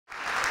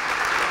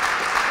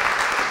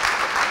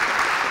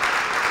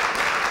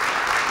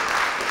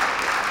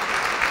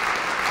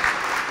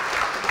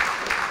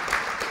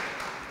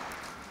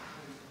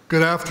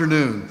Good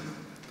afternoon.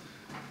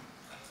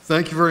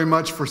 Thank you very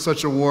much for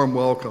such a warm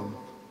welcome.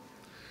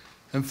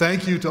 And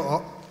thank you to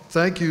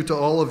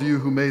all of you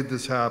who made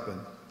this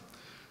happen.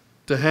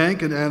 To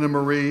Hank and Anna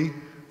Marie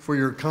for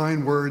your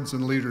kind words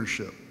and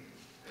leadership.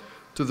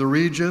 To the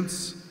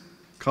Regents,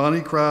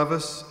 Connie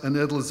Kravis and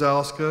Ed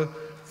Lazowska,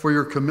 for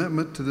your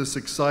commitment to this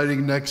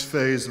exciting next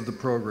phase of the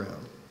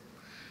program.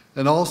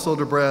 And also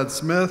to Brad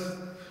Smith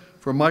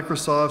for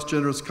Microsoft's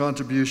generous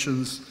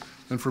contributions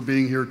and for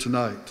being here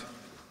tonight.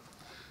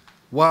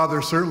 Wow,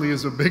 there certainly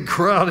is a big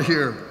crowd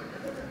here.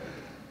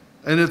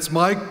 And it's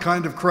my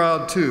kind of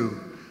crowd too.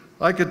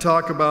 I could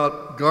talk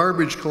about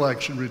garbage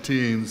collection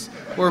routines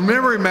or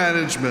memory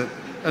management,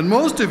 and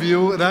most of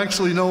you would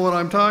actually know what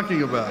I'm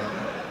talking about.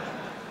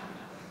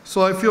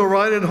 So I feel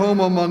right at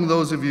home among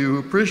those of you who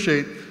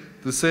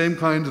appreciate the same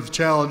kind of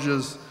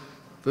challenges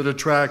that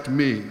attract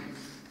me.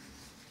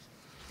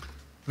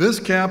 This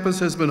campus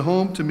has been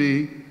home to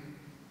me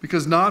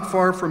because not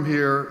far from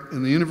here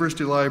in the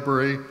University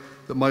Library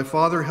that my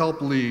father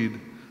helped lead,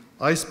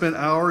 I spent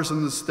hours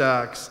in the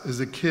stacks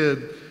as a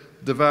kid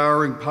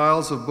devouring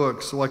piles of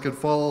books so I could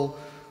follow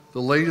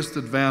the latest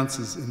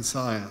advances in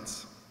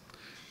science.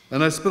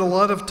 And I spent a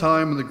lot of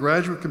time in the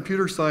graduate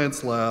computer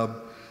science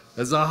lab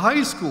as a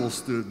high school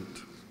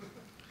student.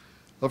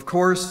 Of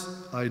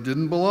course, I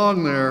didn't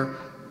belong there,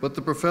 but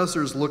the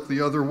professors looked the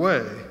other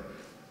way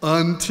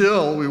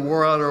until we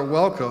wore out our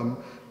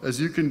welcome, as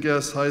you can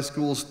guess high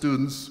school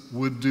students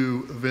would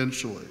do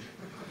eventually.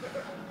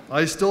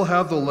 I still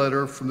have the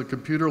letter from the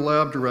computer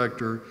lab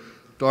director,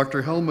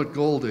 Dr. Helmut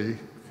Goldie,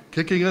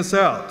 kicking us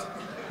out.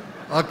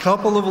 A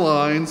couple of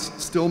lines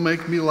still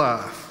make me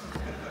laugh.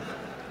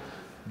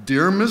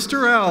 Dear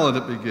Mr. Allen,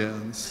 it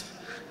begins.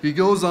 He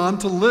goes on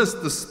to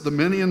list the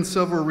many and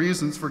several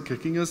reasons for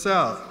kicking us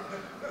out.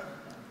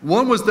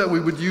 One was that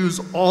we would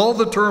use all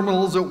the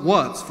terminals at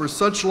once for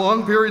such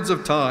long periods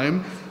of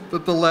time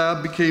that the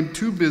lab became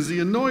too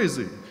busy and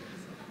noisy.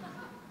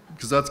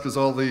 Because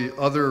all the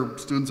other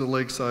students at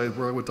Lakeside,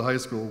 where I went to high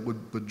school,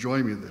 would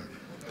join me there.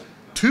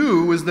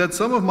 Two is that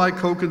some of my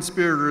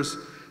co-conspirators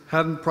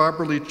hadn't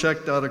properly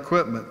checked out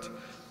equipment.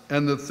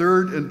 And the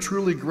third and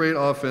truly great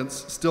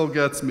offense still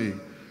gets me.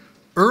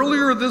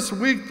 Earlier this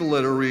week, the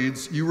letter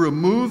reads, you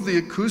removed the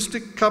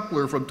acoustic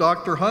coupler from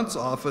Dr. Hunt's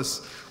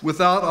office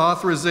without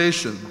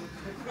authorization.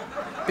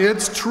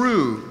 It's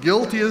true,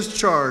 guilty as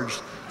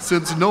charged.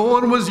 Since no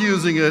one was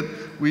using it,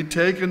 we'd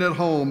taken it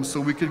home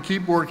so we could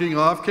keep working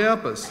off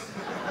campus.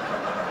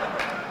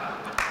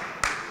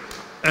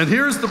 And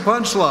here's the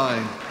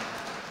punchline.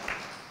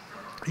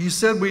 He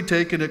said we'd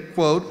taken it,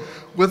 quote,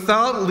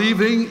 without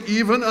leaving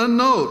even a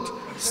note.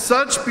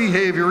 Such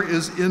behavior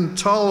is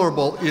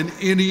intolerable in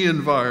any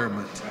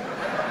environment.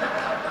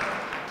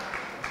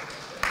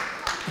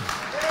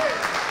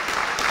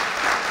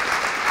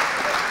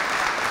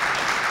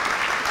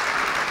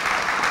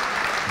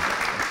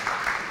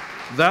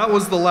 That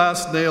was the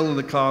last nail in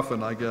the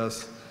coffin, I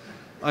guess.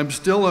 I'm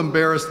still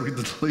embarrassed we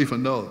didn't leave a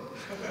note.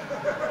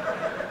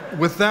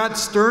 With that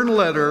stern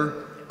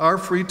letter, our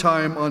free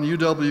time on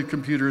UW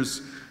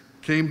computers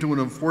came to an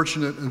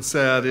unfortunate and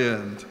sad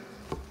end.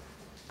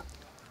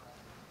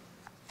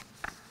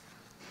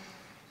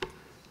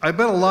 I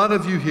bet a lot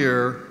of you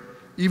here,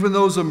 even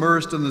those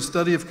immersed in the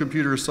study of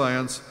computer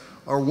science,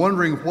 are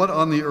wondering what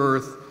on the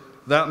earth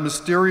that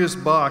mysterious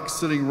box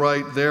sitting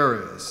right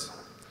there is.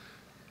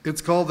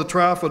 It's called the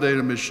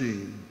Trafodata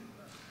machine.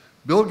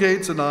 Bill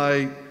Gates and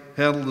I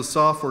handled the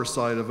software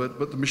side of it,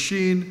 but the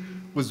machine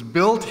was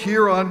built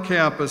here on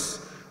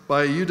campus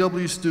by a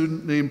UW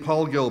student named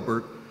Paul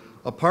Gilbert,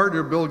 a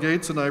partner Bill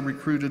Gates and I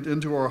recruited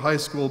into our high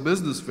school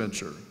business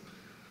venture.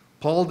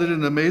 Paul did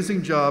an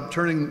amazing job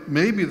turning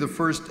maybe the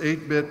first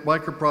 8-bit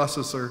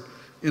microprocessor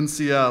in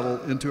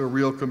Seattle into a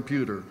real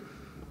computer.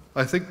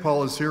 I think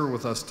Paul is here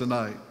with us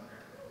tonight.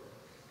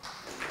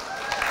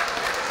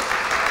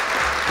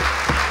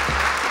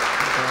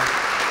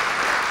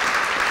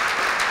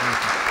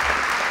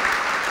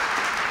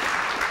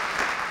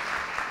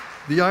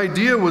 The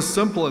idea was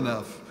simple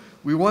enough.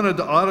 We wanted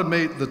to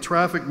automate the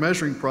traffic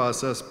measuring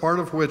process, part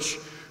of which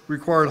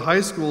required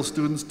high school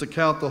students to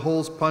count the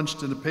holes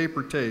punched into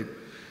paper tape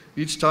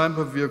each time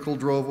a vehicle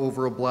drove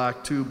over a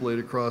black tube laid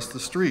across the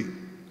street.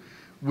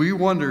 We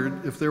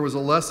wondered if there was a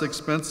less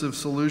expensive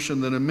solution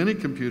than a mini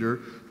computer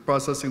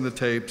processing the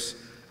tapes,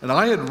 and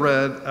I had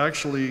read,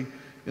 actually,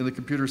 in the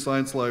computer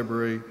science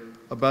library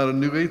about a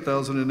new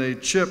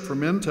 8008 chip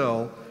from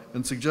Intel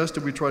and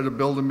suggested we try to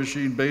build a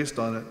machine based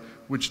on it,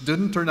 which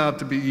didn't turn out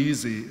to be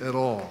easy at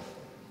all.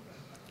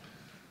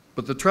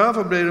 But the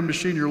Trafodata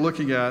machine you're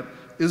looking at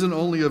isn't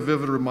only a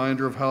vivid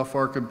reminder of how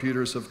far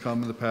computers have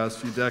come in the past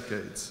few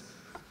decades.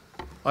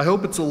 I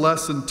hope it's a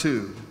lesson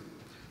too.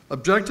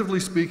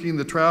 Objectively speaking,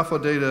 the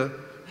Trafodata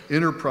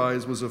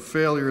enterprise was a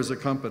failure as a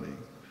company.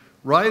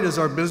 Right as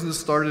our business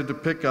started to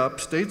pick up,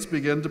 states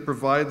began to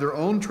provide their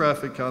own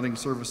traffic counting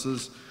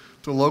services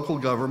to local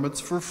governments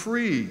for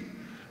free.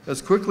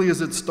 As quickly as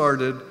it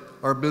started,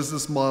 our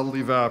business model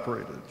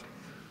evaporated.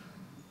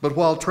 But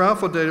while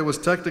Trafo data was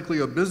technically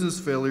a business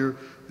failure,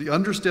 the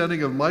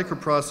understanding of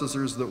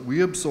microprocessors that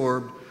we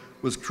absorbed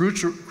was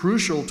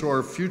crucial to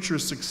our future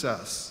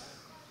success.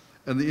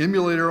 And the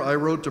emulator I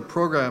wrote to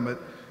program it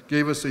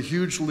gave us a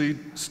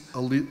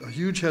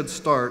huge head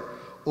start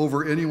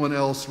over anyone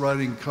else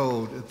writing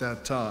code at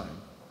that time.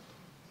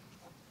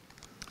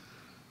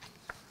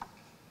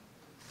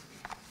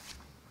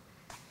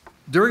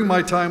 During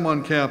my time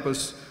on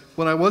campus,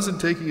 when I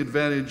wasn't taking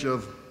advantage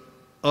of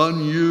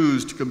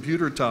unused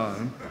computer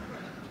time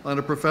on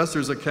a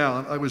professor's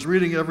account, I was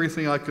reading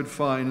everything I could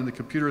find in the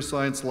computer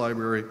science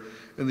library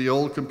in the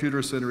old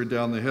computer center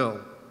down the hill.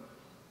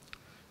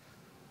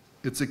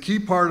 It's a key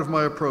part of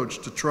my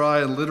approach to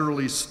try and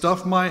literally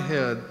stuff my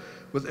head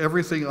with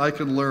everything I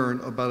can learn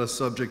about a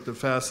subject that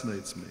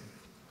fascinates me.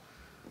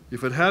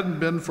 If it hadn't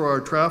been for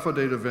our Trafo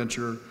data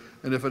venture,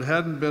 and if it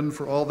hadn't been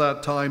for all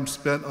that time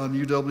spent on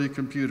UW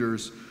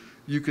computers,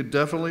 you could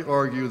definitely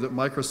argue that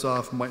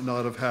Microsoft might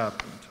not have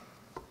happened.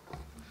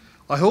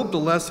 I hope the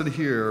lesson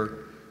here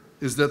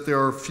is that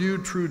there are few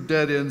true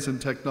dead ends in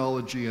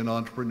technology and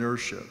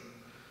entrepreneurship.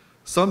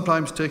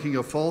 Sometimes taking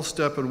a false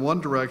step in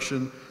one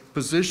direction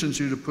positions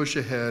you to push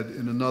ahead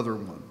in another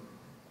one.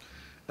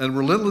 And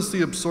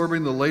relentlessly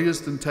absorbing the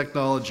latest in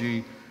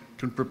technology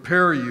can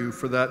prepare you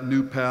for that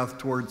new path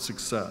towards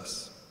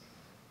success.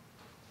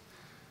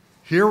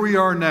 Here we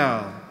are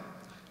now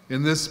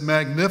in this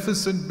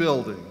magnificent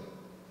building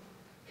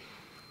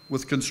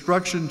with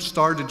construction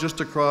started just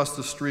across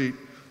the street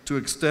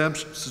to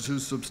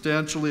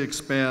substantially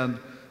expand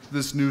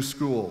this new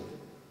school.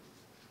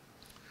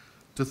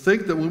 To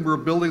think that when we were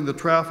building the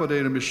Trafo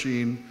data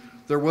machine,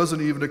 there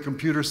wasn't even a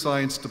computer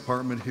science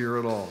department here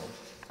at all.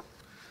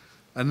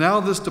 And now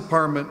this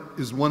department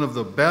is one of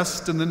the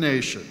best in the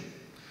nation,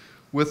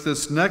 with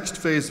this next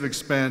phase of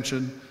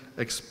expansion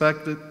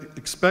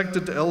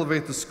expected to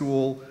elevate the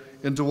school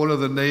into one of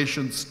the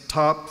nation's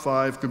top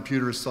 5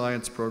 computer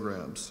science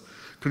programs.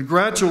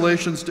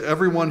 Congratulations to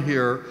everyone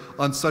here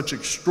on such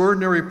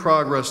extraordinary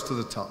progress to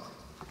the top.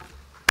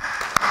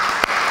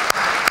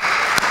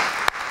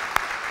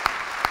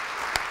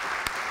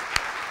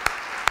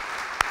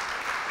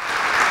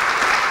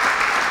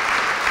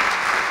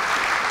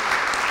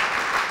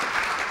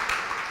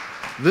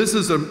 This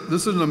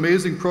is an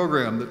amazing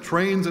program that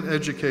trains and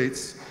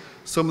educates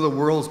some of the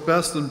world's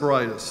best and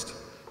brightest.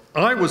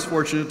 I was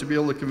fortunate to be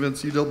able to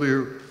convince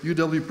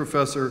UW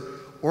professor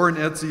Oren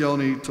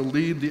Etzioni to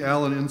lead the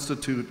Allen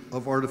Institute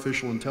of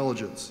Artificial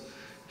Intelligence.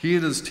 He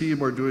and his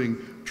team are doing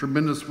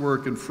tremendous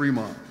work in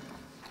Fremont,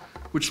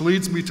 which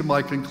leads me to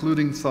my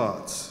concluding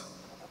thoughts.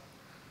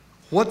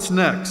 What's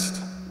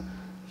next?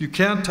 You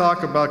can't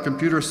talk about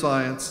computer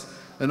science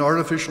and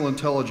artificial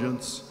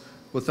intelligence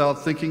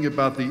without thinking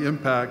about the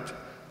impact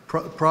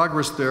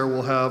progress there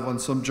will have on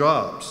some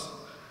jobs.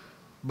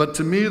 But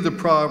to me,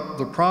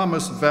 the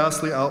promise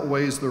vastly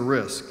outweighs the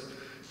risk,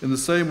 in the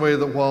same way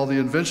that while the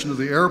invention of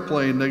the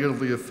airplane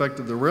negatively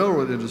affected the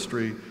railroad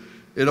industry,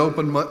 it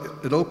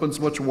opens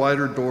much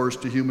wider doors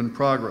to human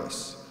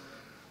progress.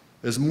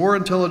 As more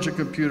intelligent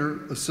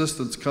computer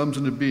assistance comes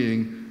into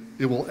being,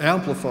 it will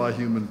amplify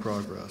human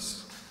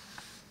progress.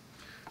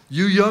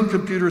 You young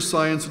computer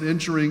science and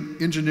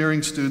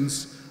engineering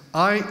students,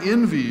 I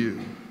envy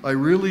you, I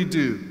really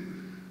do.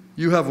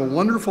 You have a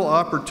wonderful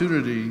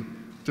opportunity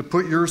to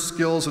put your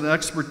skills and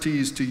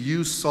expertise to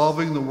use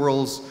solving the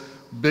world's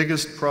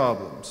biggest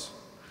problems.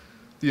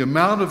 The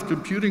amount of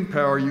computing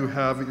power you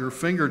have at your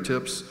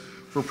fingertips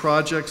for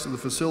projects and the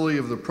facility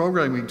of the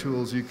programming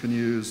tools you can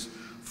use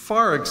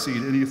far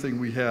exceed anything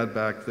we had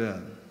back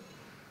then.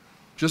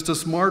 Just a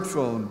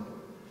smartphone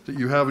that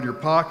you have in your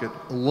pocket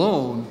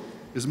alone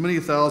is many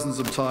thousands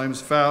of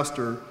times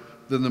faster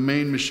than the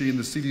main machine,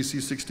 the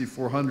CDC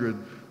 6400,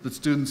 that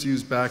students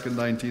used back in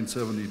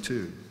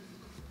 1972.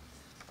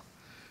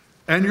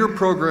 And your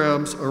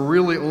programs are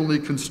really only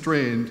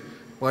constrained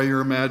by your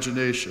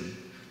imagination,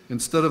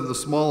 instead of the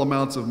small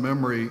amounts of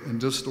memory and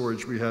disk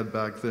storage we had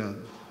back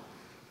then.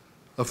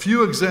 A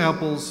few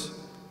examples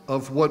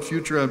of what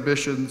future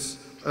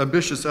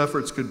ambitious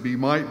efforts could be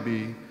might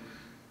be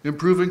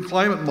improving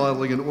climate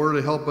modeling in order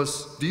to help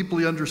us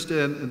deeply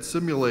understand and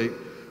simulate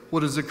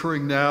what is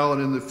occurring now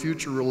and in the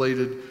future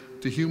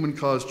related to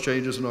human-caused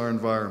changes in our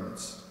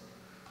environments.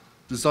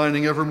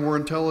 Designing ever more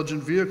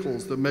intelligent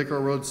vehicles that make our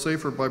roads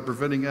safer by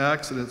preventing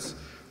accidents,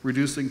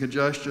 reducing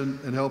congestion,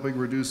 and helping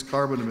reduce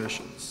carbon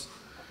emissions.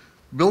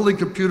 Building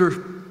computer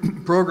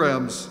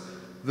programs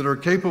that are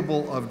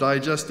capable of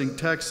digesting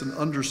text and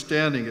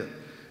understanding it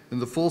in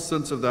the full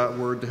sense of that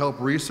word to help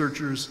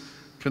researchers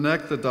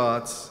connect the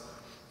dots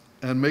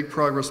and make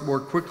progress more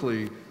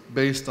quickly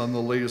based on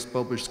the latest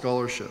published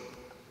scholarship.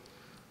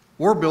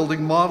 Or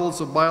building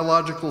models of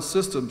biological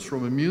systems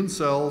from immune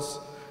cells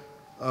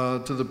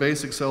to the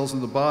basic cells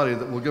in the body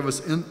that will give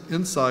us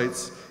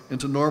insights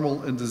into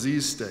normal and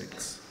disease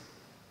states.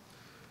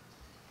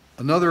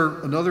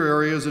 Another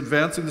area is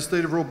advancing the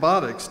state of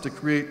robotics to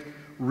create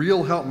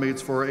real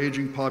helpmates for our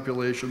aging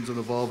populations and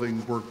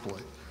evolving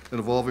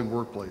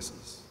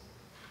workplaces.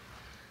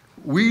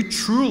 We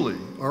truly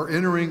are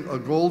entering a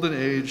golden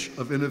age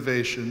of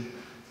innovation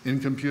in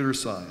computer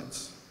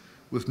science,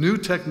 with new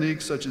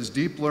techniques such as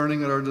deep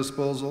learning at our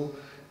disposal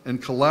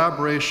and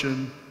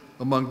collaboration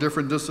among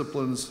different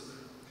disciplines,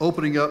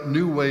 opening up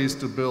new ways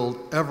to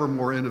build ever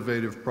more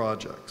innovative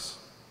projects.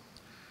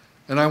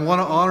 And I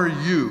want to honor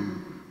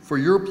you for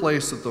your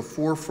place at the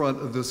forefront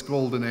of this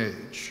golden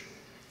age.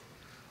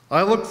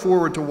 I look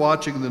forward to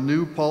watching the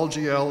new Paul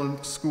G.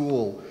 Allen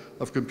School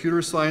of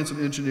Computer Science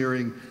and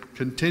Engineering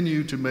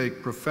continue to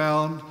make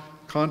profound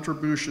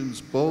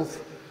contributions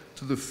both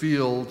in the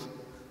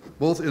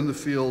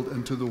field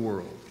and to the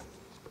world.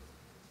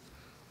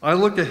 I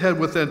look ahead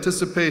with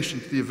anticipation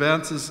to the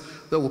advances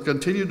that will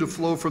continue to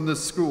flow from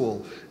this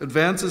school,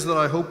 advances that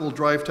I hope will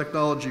drive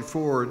technology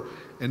forward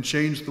and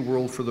change the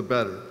world for the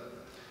better.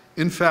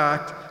 In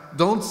fact,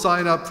 don't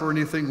sign up for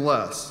anything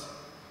less.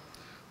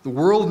 The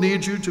world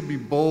needs you to be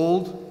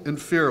bold and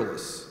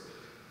fearless.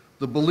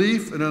 The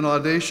belief in an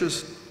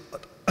audacious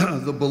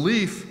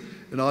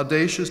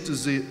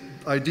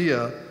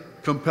idea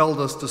compelled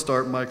us to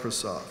start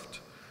Microsoft.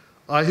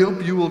 I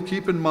hope you will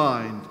keep in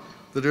mind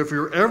that if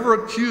you're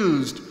ever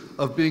accused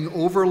of being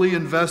overly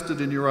invested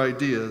in your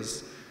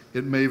ideas,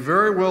 it may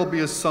very well be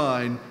a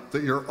sign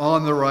that you're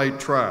on the right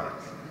track.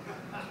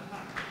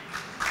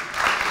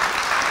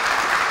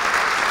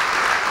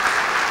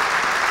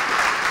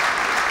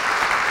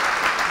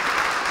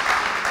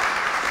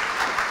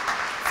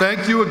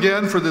 Thank you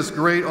again for this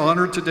great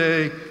honor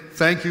today.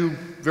 Thank you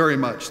very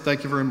much.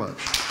 Thank you very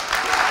much.